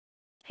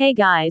Hey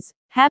guys,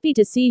 happy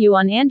to see you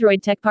on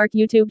Android Tech Park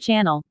YouTube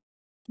channel.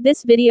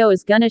 This video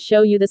is gonna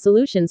show you the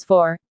solutions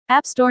for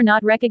App Store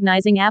not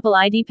recognizing Apple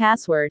ID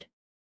password.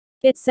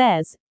 It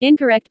says,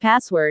 incorrect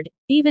password,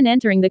 even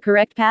entering the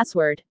correct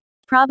password.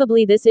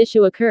 Probably this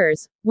issue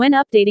occurs when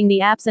updating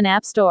the apps in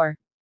App Store.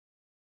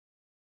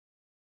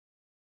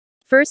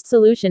 First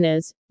solution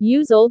is,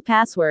 use old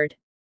password.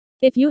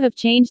 If you have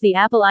changed the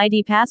Apple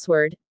ID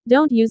password,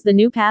 don't use the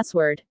new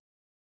password.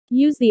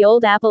 Use the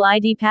old Apple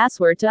ID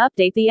password to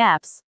update the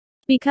apps.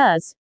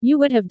 Because you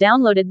would have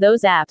downloaded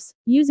those apps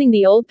using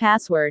the old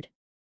password.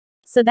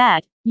 So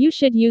that you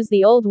should use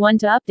the old one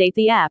to update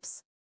the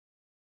apps.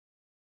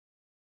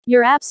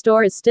 Your App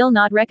Store is still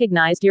not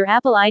recognized your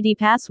Apple ID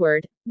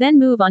password, then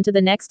move on to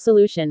the next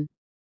solution.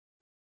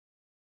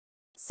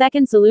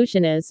 Second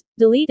solution is,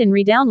 delete and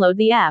re-download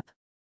the app.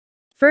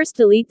 First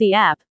delete the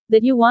app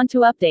that you want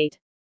to update.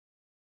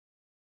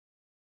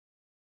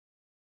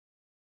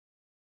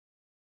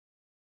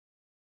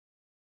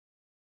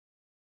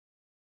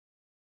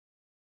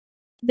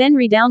 Then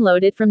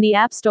re-download it from the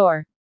App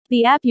Store.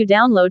 The app you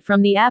download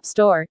from the App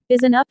Store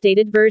is an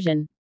updated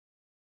version.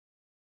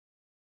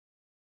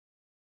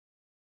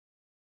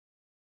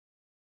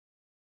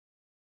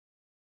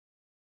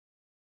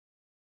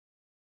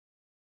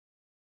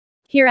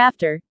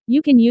 Hereafter,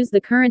 you can use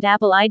the current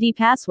Apple ID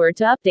password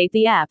to update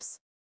the apps.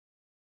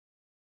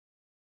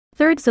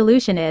 Third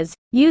solution is,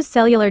 use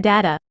cellular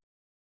data.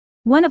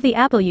 One of the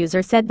Apple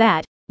users said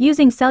that,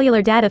 using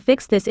cellular data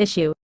fixed this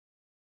issue.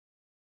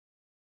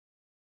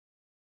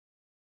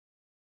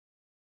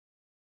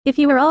 If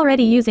you are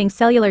already using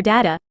cellular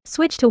data,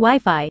 switch to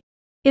Wi-Fi.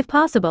 If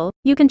possible,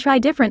 you can try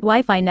different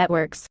Wi-Fi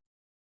networks.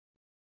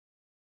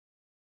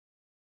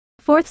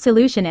 Fourth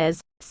solution is,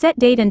 set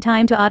date and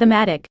time to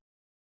automatic.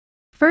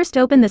 First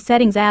open the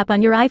Settings app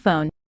on your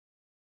iPhone.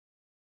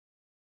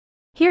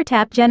 Here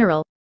tap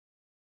General.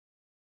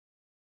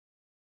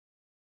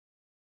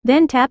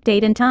 Then tap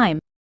Date and Time.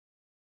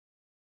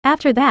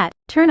 After that,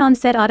 turn on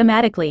Set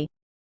Automatically.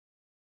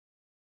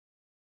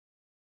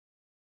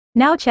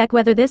 Now check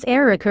whether this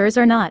error occurs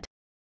or not.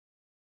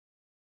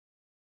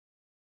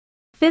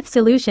 Fifth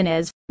solution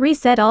is,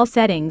 reset all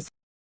settings.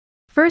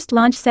 First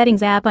launch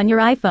Settings app on your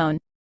iPhone.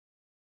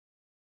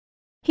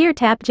 Here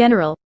tap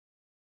General.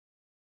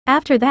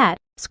 After that,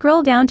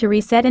 scroll down to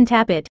Reset and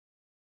tap it.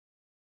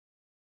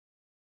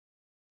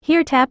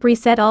 Here tap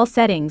Reset all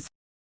settings.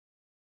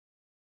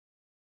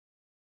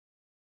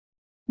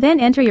 Then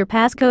enter your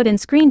passcode and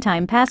screen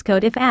time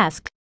passcode if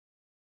asked.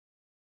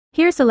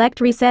 Here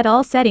select Reset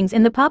all settings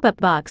in the pop-up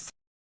box.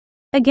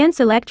 Again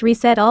select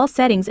Reset all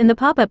settings in the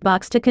pop-up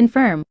box to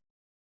confirm.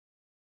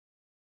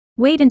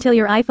 Wait until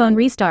your iPhone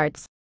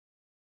restarts.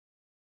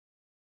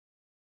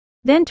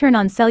 Then turn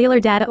on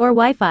cellular data or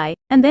Wi-Fi,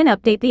 and then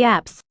update the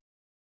apps.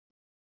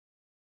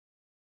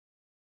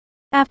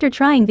 After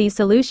trying these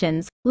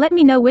solutions, let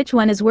me know which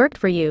one has worked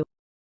for you.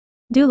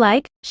 Do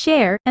like,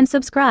 share, and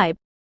subscribe.